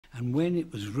And when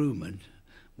it was rumoured,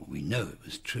 well, we know it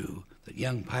was true, that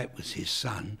young Pipe was his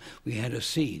son, we had a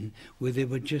scene where they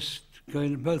were just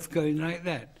both going like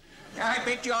that. I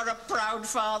bet you're a proud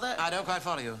father. I don't quite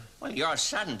follow you. Well, your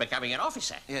son becoming an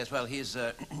officer. Yes, well, he's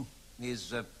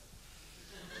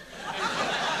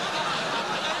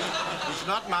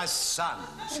not my son,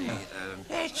 see.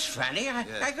 It's funny.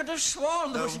 I could have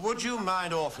sworn there was... Would you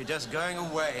mind awfully just going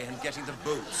away and getting the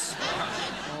boots?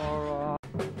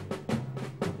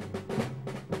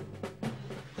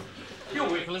 You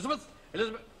awake, Elizabeth?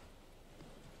 Elizabeth?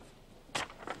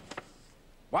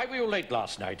 Why were you late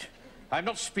last night? I'm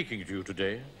not speaking to you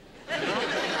today.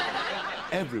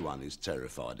 Everyone is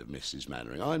terrified of Mrs.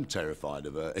 Mannering. I'm terrified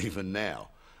of her even now.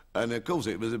 And of course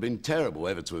it would have been terrible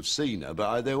ever to have seen her,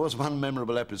 but there was one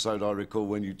memorable episode I recall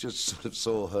when you just sort of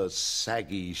saw her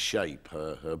saggy shape,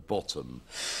 her bottom,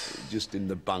 just in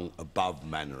the bunk above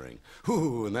Mannering.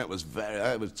 Ooh, and that was,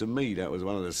 to me, that was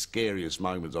one of the scariest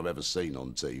moments I've ever seen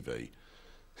on TV.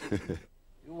 You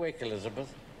awake,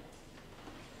 Elizabeth?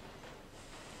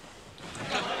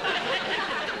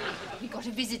 You got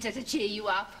a visitor to cheer you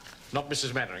up. Not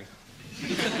Mrs. Mannering.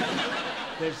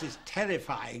 There's this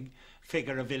terrifying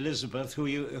figure of Elizabeth who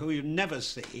you never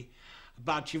see,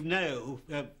 but you know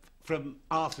from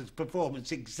Arthur's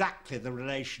performance exactly the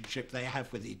relationship they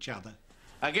have with each other.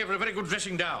 I gave her a very good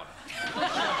dressing down.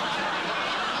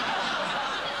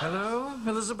 Hello,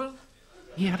 Elizabeth?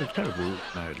 He had a terrible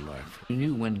married life. He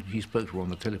knew when he spoke to her on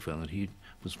the telephone that he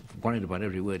was worried about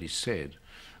every word he said,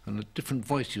 and a different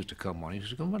voice used to come on. He used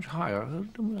to go much higher.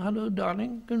 Hello,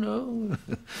 darling, you know.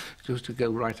 Just to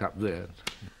go right up there.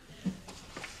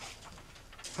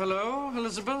 Hello,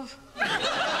 Elizabeth?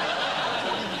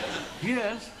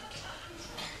 Yes?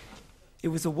 It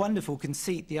was a wonderful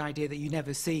conceit, the idea that you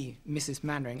never see Mrs.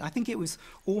 Mannering. I think it was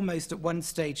almost at one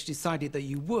stage decided that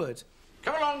you would.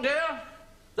 Come along, dear.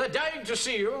 They're dying to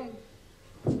see you.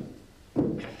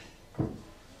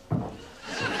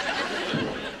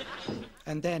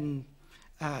 And then,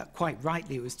 quite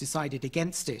rightly, it was decided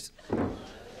against it.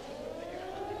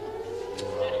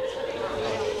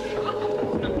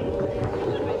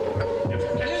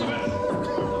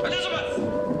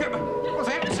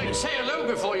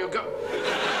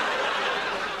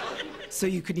 So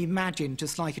you can imagine,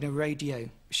 just like in a radio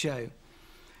show,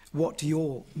 what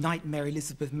your nightmare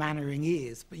Elizabeth Mannering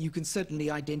is, but you can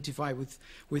certainly identify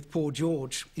with poor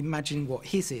George, imagining what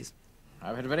his is.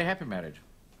 I've had a very happy marriage.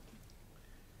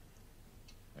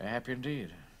 Very happy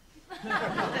indeed.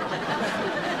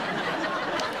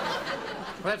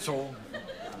 That's all.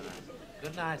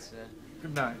 Good night, sir.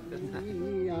 Good night. Good night.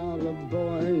 We are the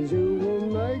boys who will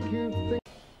make you think.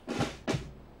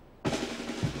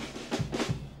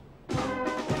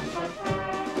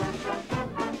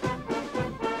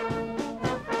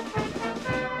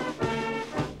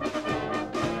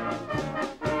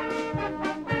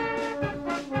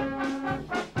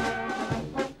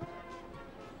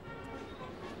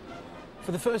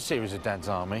 For the first series of Dad's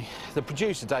Army, the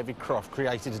producer David Croft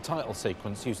created a title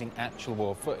sequence using actual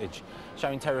war footage,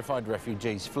 showing terrified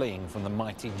refugees fleeing from the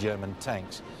mighty German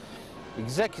tanks.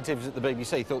 Executives at the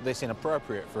BBC thought this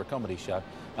inappropriate for a comedy show,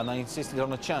 and they insisted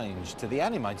on a change to the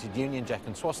animated Union Jack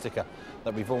and swastika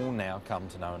that we've all now come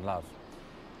to know and love.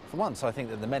 For once, I think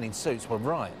that the men in suits were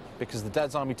right, because the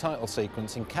Dad's Army title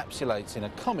sequence encapsulates in a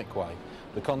comic way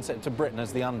the concept of Britain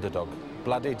as the underdog,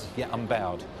 blooded yet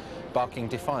unbowed, barking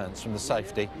defiance from the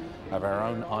safety of our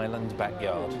own island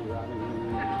backyard.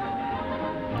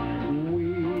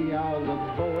 We are the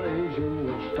boys who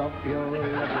will stop your...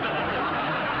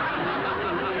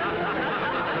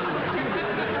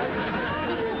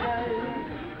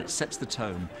 It sets the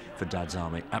tone for Dad's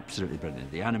Army absolutely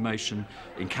brilliant. The animation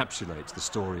encapsulates the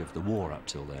story of the war up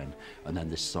till then, and then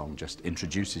this song just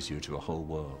introduces you to a whole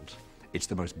world. It's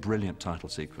the most brilliant title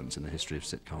sequence in the history of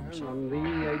sitcoms.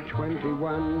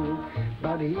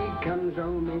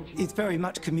 It very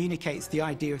much communicates the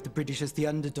idea of the British as the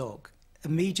underdog.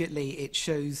 Immediately it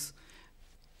shows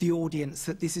the audience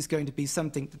that this is going to be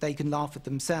something that they can laugh at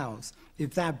themselves.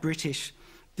 If they're British,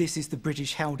 this is the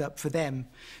British held up for them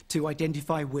to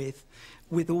identify with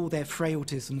all their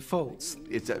frailties and faults.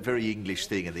 It's that very English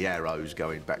thing, and the arrows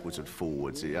going backwards and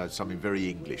forwards. You know, something very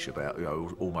English about, you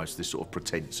know, almost this sort of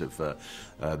pretense of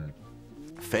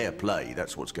fair play.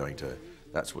 That's what's going to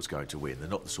win. They're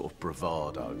not the sort of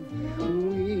bravado.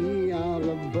 We are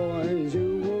the boys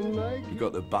who will make... You've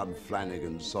got the Bud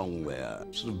Flanagan song there,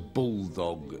 sort of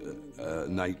bulldog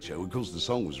nature. Of course, the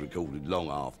song was recorded long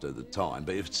after the time,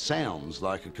 but it sounds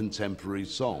like a contemporary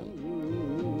song.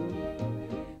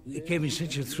 It gave me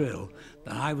such a thrill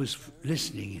that I was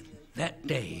listening that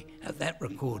day, at that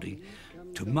recording,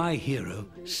 to my hero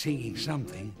singing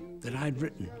something that I'd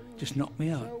written. Just knocked me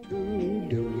out. Do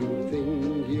you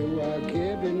think you are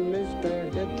kidding,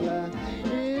 Mr. Hitler,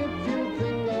 if you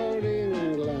think old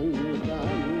England's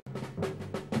done?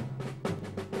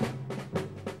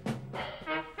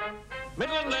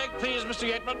 Midland leg, please, Mr.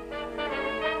 Yateman.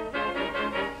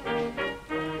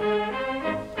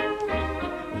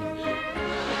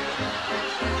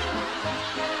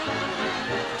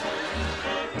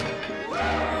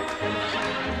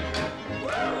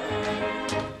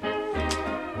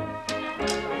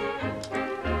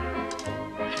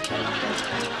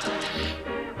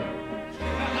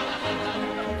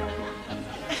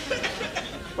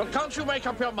 Well, can't you make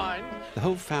up your mind? The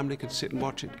whole family could sit and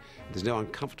watch it. There's no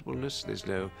uncomfortableness, there's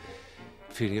no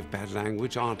feeling of bad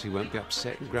language. Auntie won't be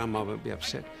upset and Grandma won't be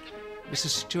upset. It's a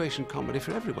situation comedy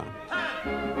for everyone.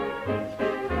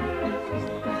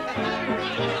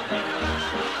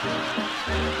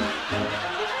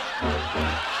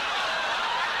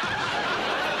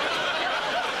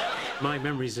 My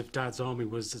memories of Dad's Army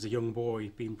was as a young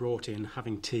boy being brought in,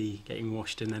 having tea, getting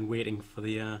washed and then waiting for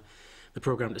the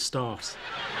programme to start.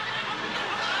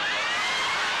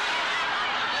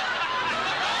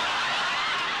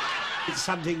 It's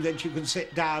something that you can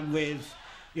sit down with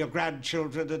your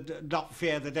grandchildren and not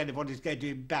fear that anybody's going to be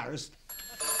embarrassed.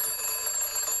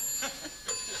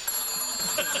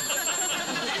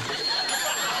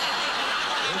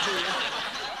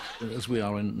 As we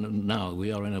are in now,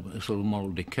 we are in a sort of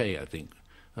moral decay, I think.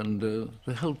 And the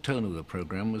whole tone of the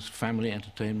programme was family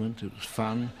entertainment, it was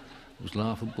fun, it was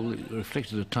laughable, it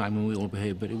reflected a time when we all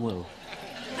behaved very well.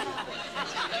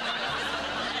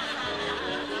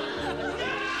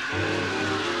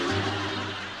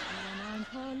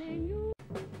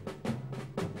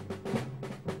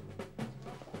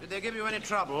 Did they give you any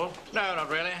trouble? No, not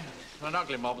really. An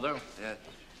ugly mob, though. Yeah.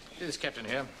 See this captain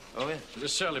here? Oh, yeah?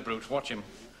 This surly brute, watch him.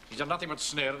 He's done nothing but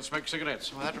sneer and smoke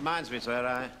cigarettes. Well, that reminds me, sir,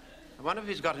 I wonder if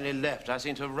he's got any left. I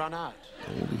seem to have run out.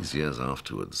 All these years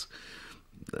afterwards,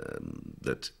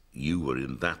 that you were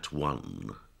in that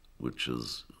one, which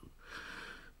has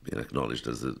been acknowledged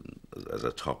as a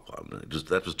top one.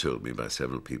 That was told me by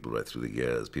several people right through the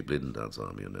years. People in Dad's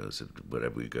Army, you know, said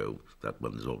wherever we go, that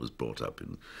one is always brought up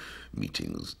in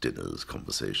meetings, dinners,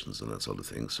 conversations, and that sort of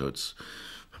thing. So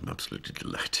I'm absolutely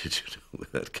delighted, you know,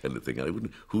 with that kind of thing.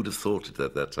 Who'd have thought it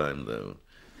at that time, though?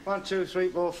 1, 2, 3,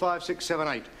 4, 5, 6, 7,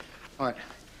 8. All right,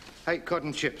 8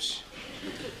 cotton chips.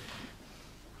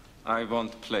 I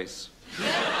want place.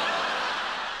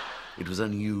 It was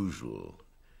unusual,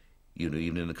 you know,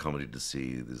 even in a comedy to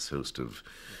see this host of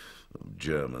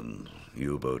German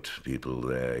U-boat people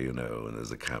there, you know, and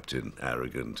there's a captain,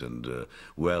 arrogant and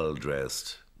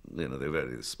well-dressed. You know, they're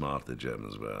very smart, the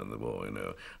Germans were in the war, you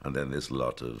know. And then this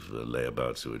lot of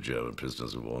layabouts who were German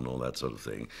prisoners of war and all that sort of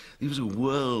thing. These were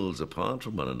worlds apart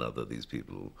from one another, these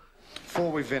people.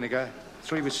 4 with vinegar,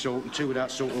 3 with salt, and 2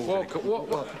 without salt or Walker,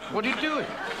 what are you doing?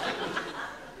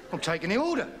 I'm taking the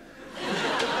order.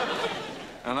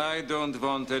 And I don't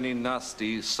want any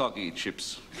nasty, soggy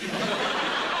chips.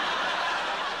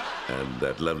 And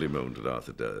that lovely moment that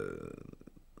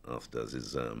Arthur does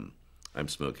is, I'm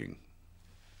smoking.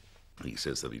 He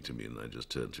says something to me, and I just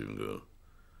turn to him and go,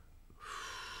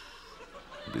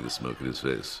 be the smoke in his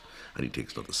face. And he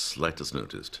takes not the slightest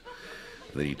notice.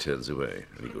 And then he turns away,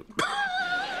 and he goes,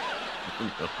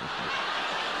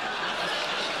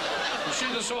 You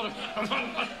see the sort of...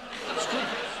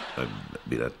 I've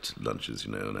been at lunches,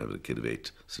 you know, and I have a kid of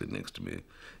 8 sitting next to me.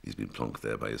 He's been plonked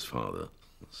there by his father.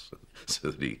 So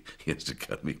that he has to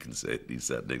come, he can say he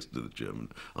sat next to the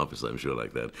German officer, I'm sure,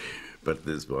 like that. But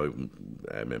this boy,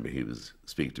 I remember he was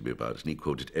speaking to me about it, and he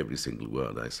quoted every single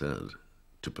word I said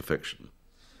to perfection.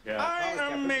 Yeah. I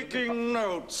am making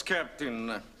notes,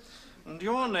 Captain. And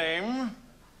your name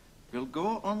will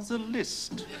go on the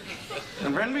list.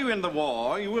 And when we win the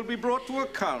war, you will be brought to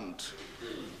account.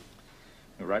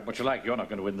 You write what you like. You're not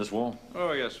going to win this war.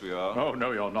 Oh, yes, we are. Oh,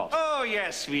 no, you're not. Oh,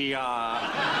 yes, we are.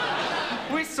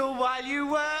 Whistle while you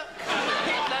work.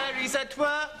 Hitler is at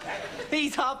work.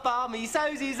 He's half army,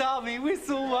 so's his army.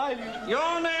 Whistle while you...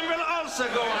 Your name will also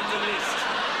go on the list.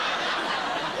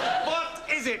 What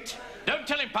is it? Don't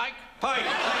tell him, Pike. Pike.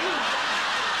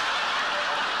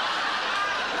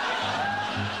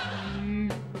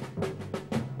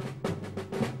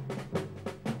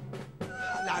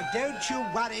 Now, don't you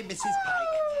worry, Mrs. Pike.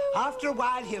 After a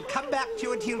while, he'll come back to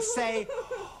you and he'll say,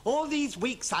 all these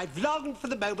weeks I've longed for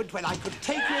the moment when I could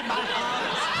take you in my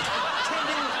arms,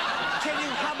 tell you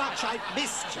how much I've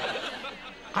missed you.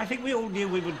 I think we all knew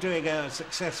we were doing a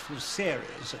successful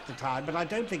series at the time, but I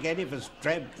don't think any of us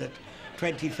dreamt that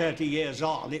 20, 30 years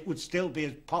on, it would still be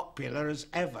as popular as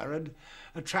ever and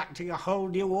attracting a whole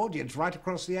new audience right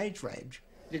across the age range.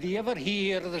 Did you ever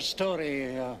hear the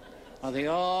story of the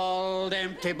old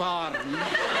empty barn?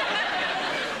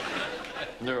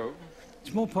 No.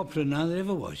 It's more popular now than it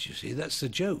ever was, you see. That's the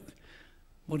joke.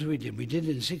 What did? We did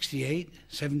it in 68,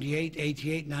 78,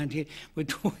 88, 98. We're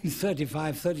talking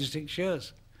 35, 36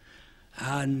 years.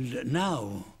 And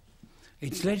now,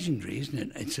 it's legendary, isn't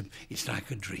it? It's like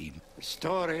a dream. The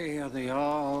story of the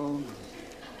old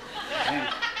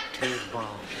empty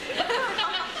barn.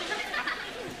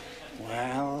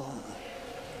 Well,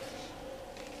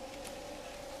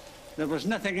 there was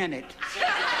nothing in it.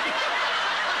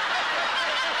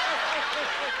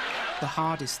 The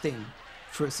hardest thing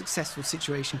for a successful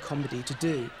situation comedy to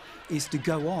do is to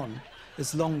go on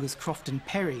as long as Croft and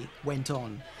Perry went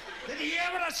on. Did you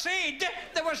ever see?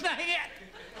 There was nothing in it.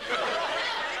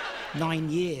 9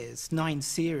 years, 9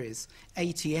 series,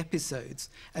 80 episodes,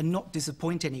 and not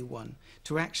disappoint anyone,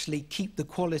 to actually keep the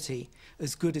quality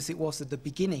as good as it was at the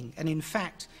beginning, and in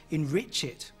fact enrich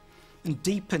it and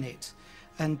deepen it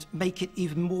and make it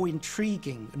even more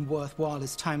intriguing and worthwhile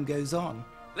as time goes on.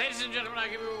 Ladies and gentlemen, I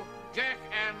give you Jack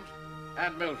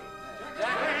and Mildred.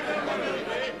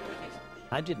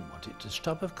 I didn't want it to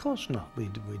stop, of course not. We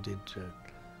did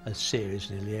a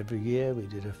series nearly every year. We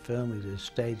did a film, we did a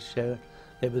stage show.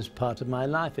 It was part of my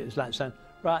life. It was like saying,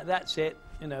 right, that's it,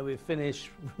 you know, we've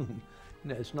finished. You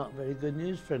know, it's not very good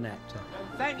news for an actor.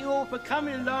 Thank you all for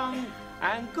coming along,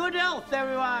 and good health,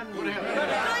 everyone. Good health. Good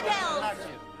health.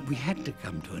 We had to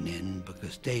come to an end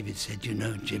because David said, you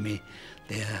know, Jimmy,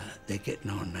 they're getting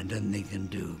on. I don't think they can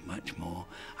do much more.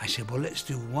 I said, well, let's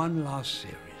do one last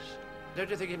series.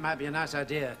 Don't you think it might be a nice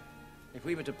idea if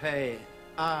we were to pay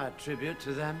our tribute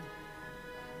to them?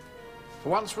 For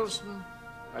once, Wilson,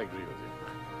 I agree with you.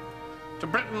 To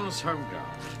Britain's Home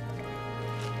Guard.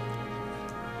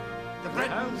 The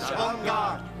Britain's Home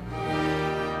Guard.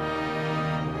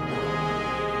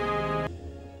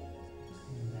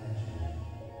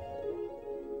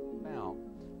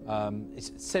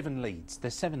 It's 7 leads.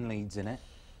 There's 7 leads in it.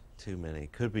 Too many.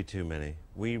 Could be too many.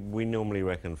 We normally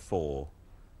reckon 4.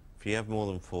 If you have more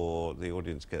than 4, the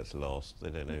audience gets lost.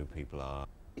 They don't know who people are.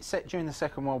 It's set during the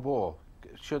Second World War.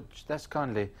 That's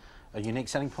kindly a unique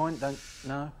selling point, don't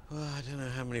know? Well, I don't know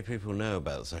how many people know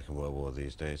about the Second World War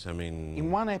these days. I mean...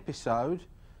 In one episode,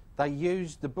 they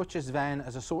used the butcher's van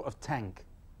as a sort of tank.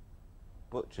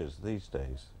 Butchers these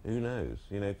days? Who knows?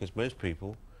 You know, because most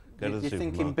people go to the You're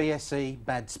supermarket. thinking BSE,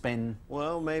 bad spin?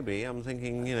 Well, maybe. I'm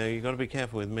thinking, you know, you've got to be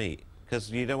careful with meat, because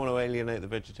you don't want to alienate the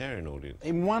vegetarian audience.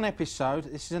 In one episode,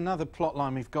 this is another plot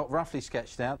line we've got roughly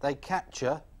sketched out, they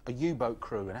capture a U-boat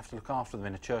crew and have to look after them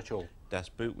in a church hall. Das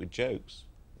Boot with jokes.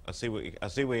 I see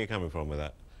where you're coming from with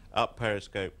that. Up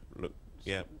Periscope, look,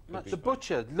 yeah. The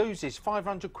butcher loses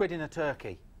 500 quid in a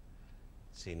turkey.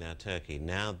 See, now, turkey,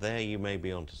 now there you may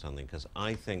be onto something, because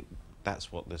I think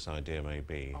that's what this idea may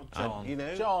be. Oh, John, you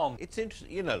know, John. It's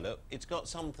interesting, you know, look, it's got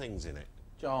some things in it.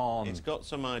 John. It's got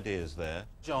some ideas there.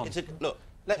 John. It's a, look,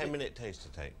 10-minute taste to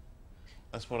take.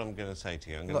 That's what I'm going to say to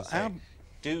you. I'm going to say,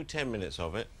 do 10 minutes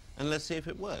of it, and let's see if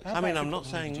it works. I mean, I'm not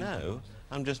saying no,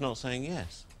 I'm just not saying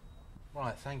yes.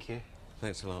 Right, thank you.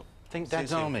 Thanks a lot. Think See you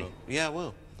Dad's soon, Army. Phil. Yeah, I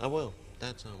will. I will.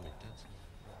 Dad's Army.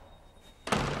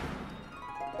 Dad's Army.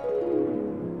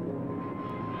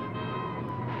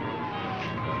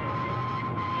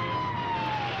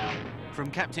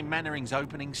 From Captain Mannering's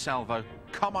opening salvo,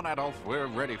 "Come on, Adolf, we're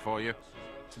ready for you,"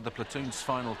 to the platoon's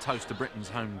final toast to Britain's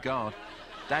Home Guard,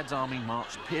 Dad's Army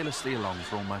marched peerlessly along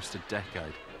for almost a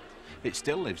decade. It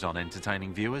still lives on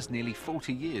entertaining viewers nearly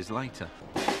 40 years later.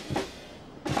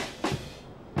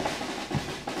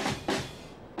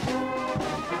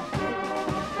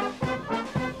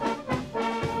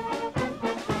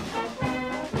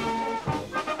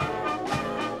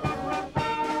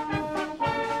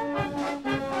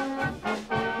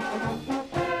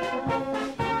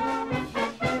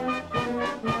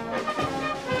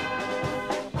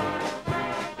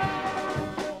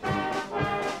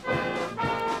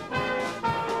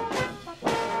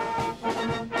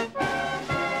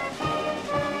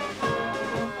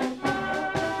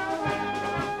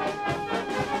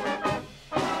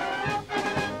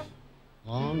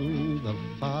 On the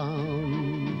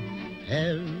farm,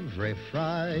 every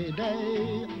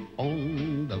Friday,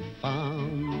 on the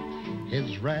farm,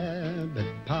 is rabbit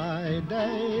pie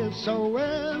day. So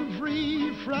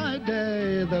every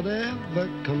Friday that ever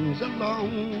comes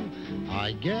along,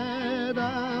 I get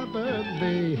up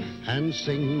early and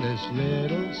sing this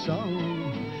little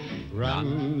song.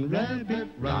 Run, rabbit,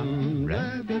 run,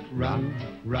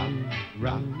 run,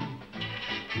 run.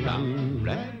 Run,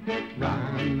 rabbit,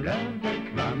 run,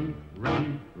 run,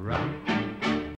 run, run.